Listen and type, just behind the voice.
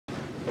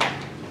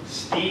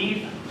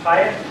Steve,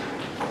 Piet,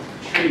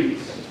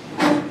 trees.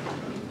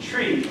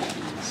 Tree,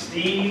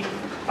 Steve,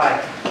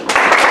 Piet.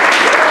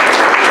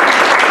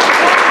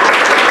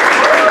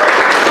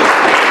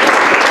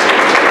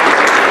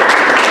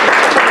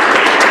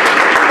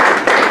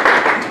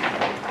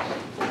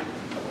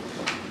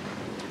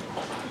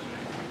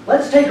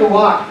 Let's take a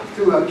walk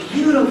through a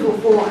beautiful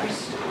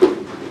forest.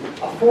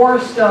 A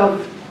forest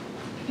of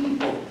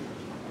people.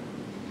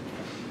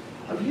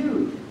 Of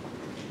you.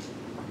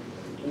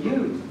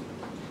 You.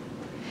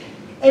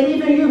 And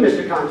even you,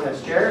 Mr.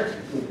 Contest Chair.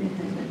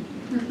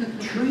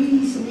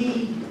 Trees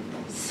need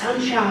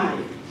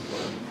sunshine.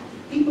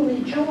 People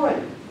need joy.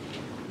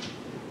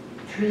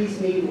 Trees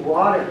need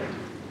water.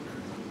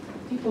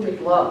 People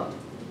need love.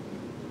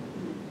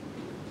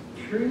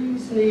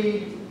 Trees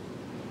need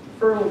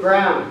fertile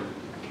ground.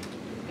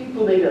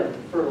 People need a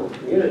fertile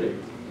community.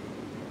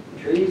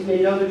 Trees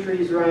need other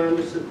trees around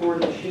to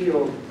support and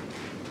shield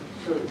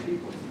certain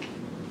people.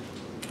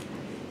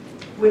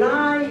 When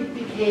I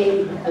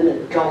became an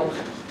adult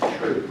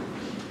tree,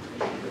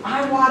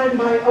 I wanted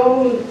my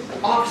own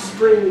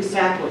offspring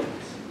saplings.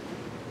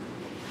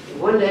 And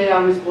one day I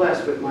was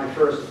blessed with my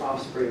first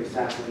offspring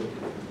sapling,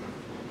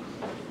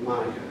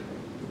 Monica.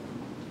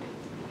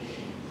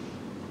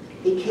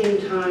 It came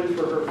time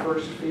for her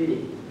first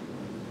feeding.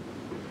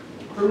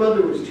 Her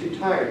mother was too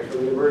tired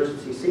from the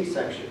emergency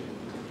C-section,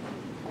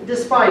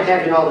 despite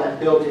having all that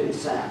built-in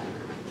sap.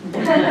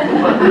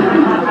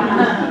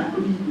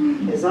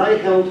 As I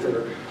held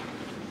her,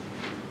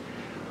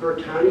 her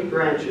tiny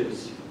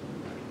branches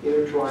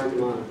intertwined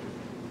mine.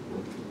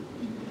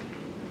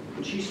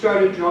 And she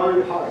started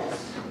drawing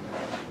hearts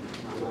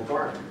on my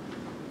bark.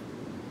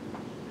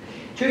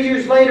 2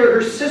 years later,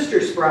 her sister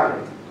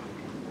sprouted.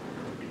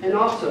 And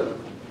also,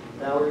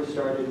 Valerie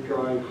started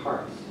drawing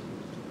hearts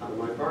on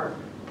my bark.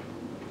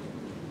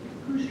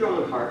 Who's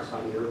drawing hearts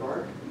on your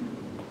bark?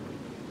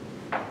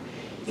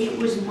 It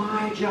was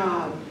my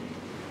job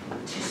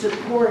to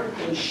support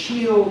and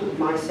shield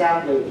my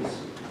saplings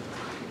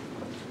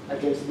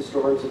against the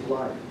storms of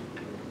life.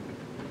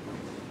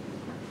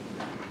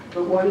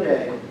 But one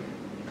day,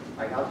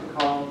 I got the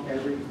call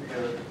every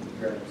pair of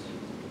threads.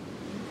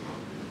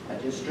 A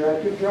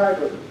distracted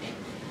driver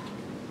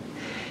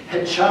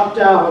had chopped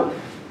down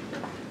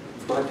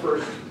my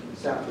first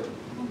sapling.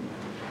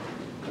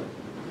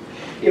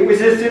 It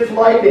was as if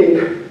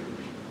lightning.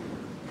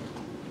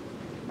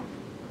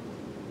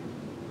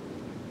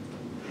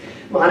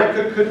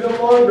 Monica could no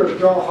longer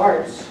draw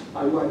hearts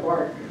on my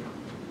bark.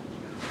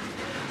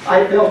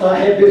 I felt I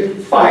had been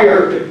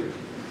fired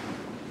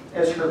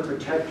as her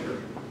protector.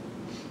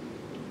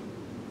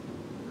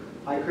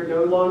 I could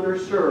no longer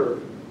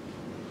serve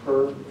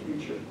her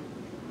future.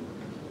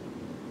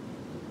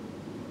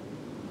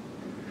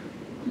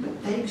 But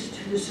thanks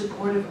to the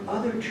support of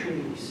other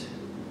trees,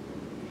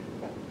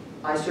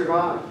 I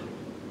survived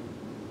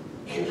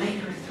and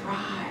later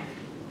thrived.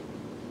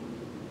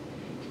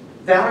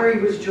 Valerie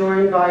was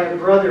joined by a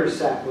brother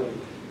sapling,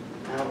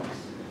 Alex.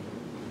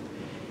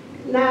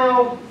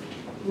 Now,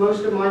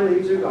 most of my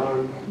leaves are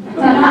gone.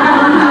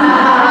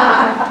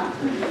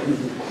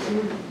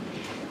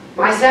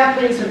 My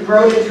saplings have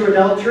grown into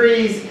adult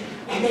trees,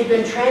 and they've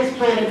been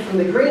transplanted from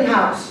the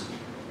greenhouse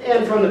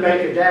and from the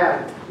bank of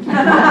Dad.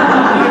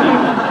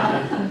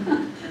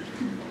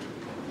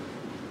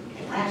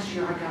 And last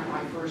year I got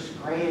my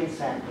first grand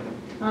sapling.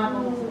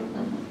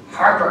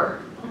 Harper.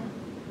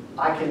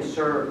 I can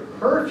serve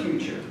her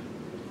future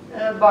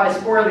by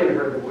spoiling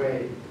her the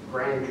way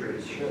grand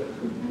trees should.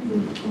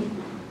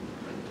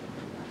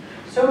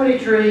 So many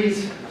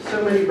trees,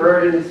 so many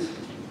burdens,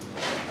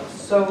 of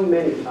so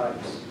many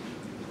types.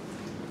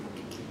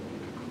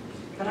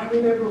 But I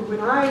remember when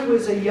I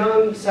was a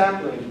young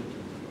sapling,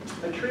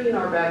 a tree in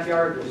our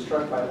backyard was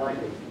struck by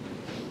lightning.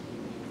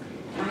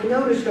 And I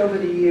noticed over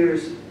the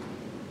years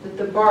that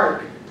the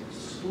bark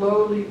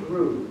slowly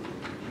grew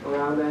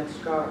around that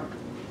scar.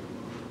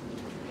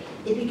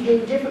 It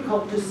became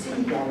difficult to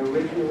see that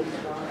original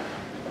scar.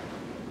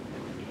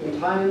 In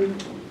time,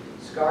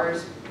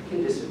 scars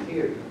can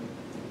disappear,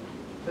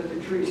 but the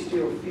tree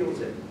still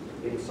feels it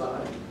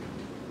inside.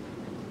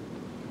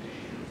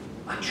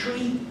 A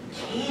tree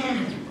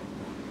can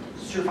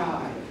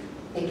survive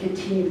and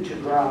continue to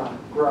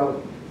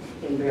grow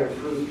and bear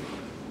fruit.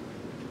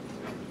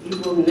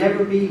 It will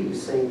never be the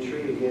same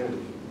tree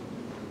again.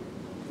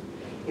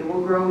 It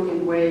will grow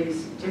in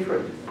ways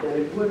different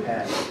than it would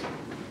have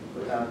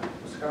without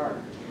a scar.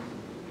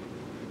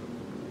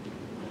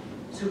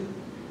 So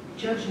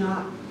judge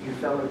not your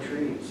fellow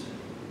trees.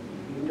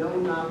 You know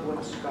not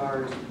what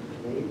scars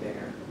they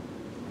bear.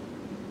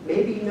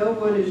 Maybe no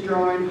one is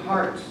drawing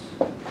hearts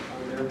on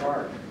their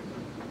bark.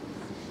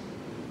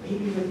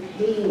 Maybe the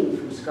pain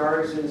from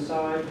scars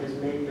inside has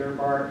made your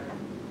bark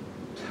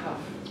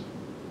tough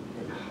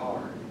and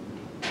hard.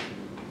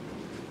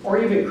 Or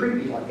even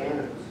creepy like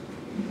animals.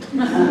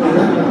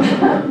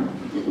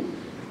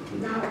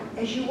 Now,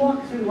 as you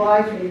walk through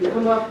life and you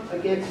come up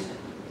against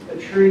a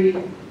tree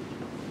that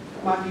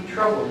might be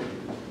troubled,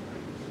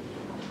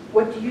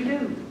 what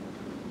do?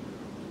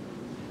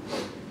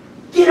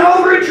 Get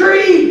over it, tree!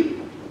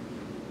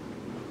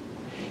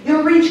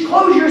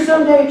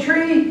 someday,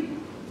 tree.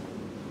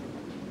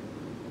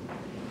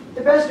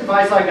 The best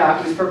advice I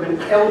got was from an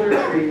elder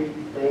tree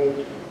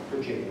named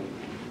Virginia.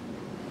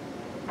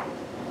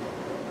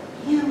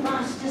 You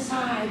must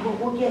decide what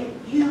will get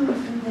you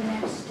through the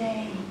next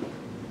day,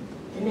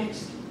 the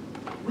next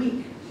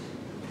week,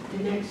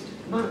 the next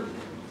month,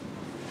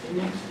 the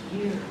next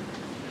year.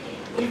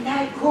 If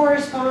that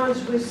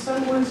corresponds with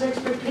someone's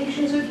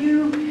expectations of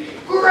you,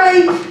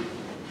 great!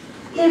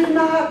 If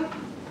not,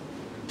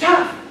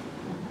 tough.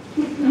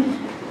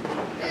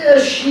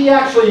 She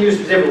actually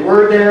used a different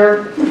word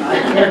there. I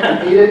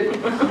can't repeat it.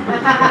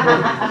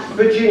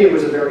 Virginia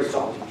was a very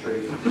salty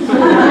tree.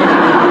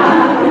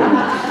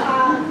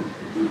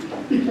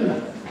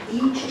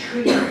 Each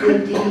tree,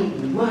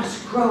 indeed,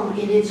 must grow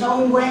in its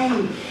own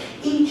way.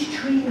 Each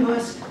tree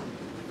must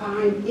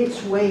find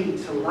its way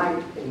to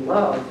light and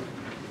love,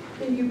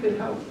 and you can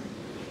help.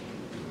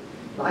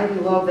 Light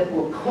and love that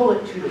will pull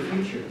it to the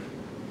future.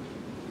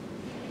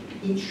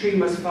 Each tree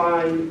must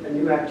find a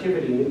new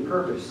activity, a new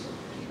purpose,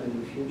 a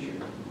new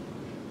future.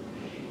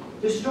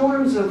 The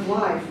storms of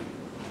life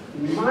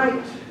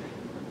might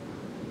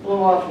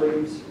blow off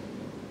leaves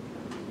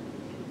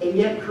and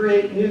yet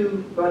create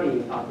new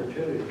budding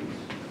opportunities.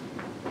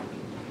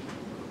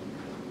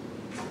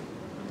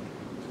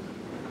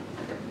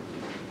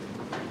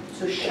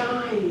 So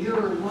shine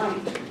your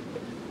light,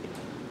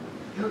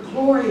 your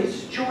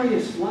glorious,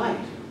 joyous light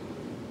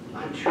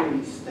on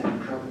trees that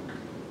grow.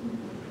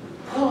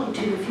 Pull them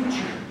to the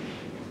future.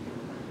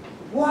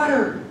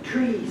 Water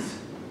trees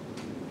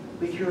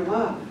with your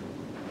love.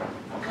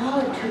 Call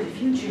it to the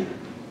future.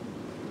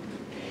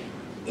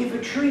 If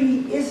a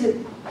tree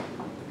isn't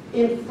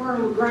in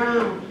fertile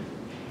ground,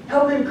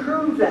 help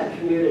improve that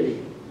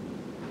community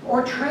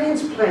or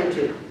transplant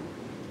it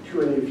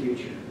to a new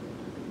future.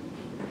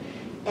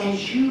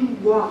 As you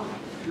walk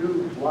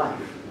through life,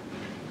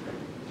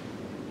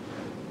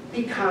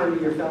 be kind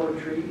to your fellow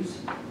trees.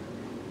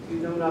 You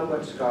know not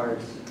what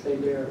scars they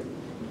bear.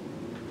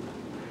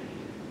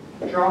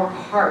 Draw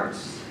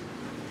hearts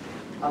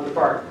on the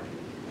bark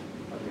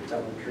of your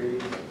fellow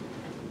trees,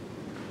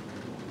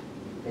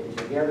 and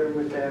together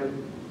with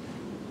them,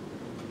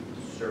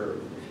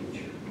 serve the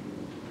future.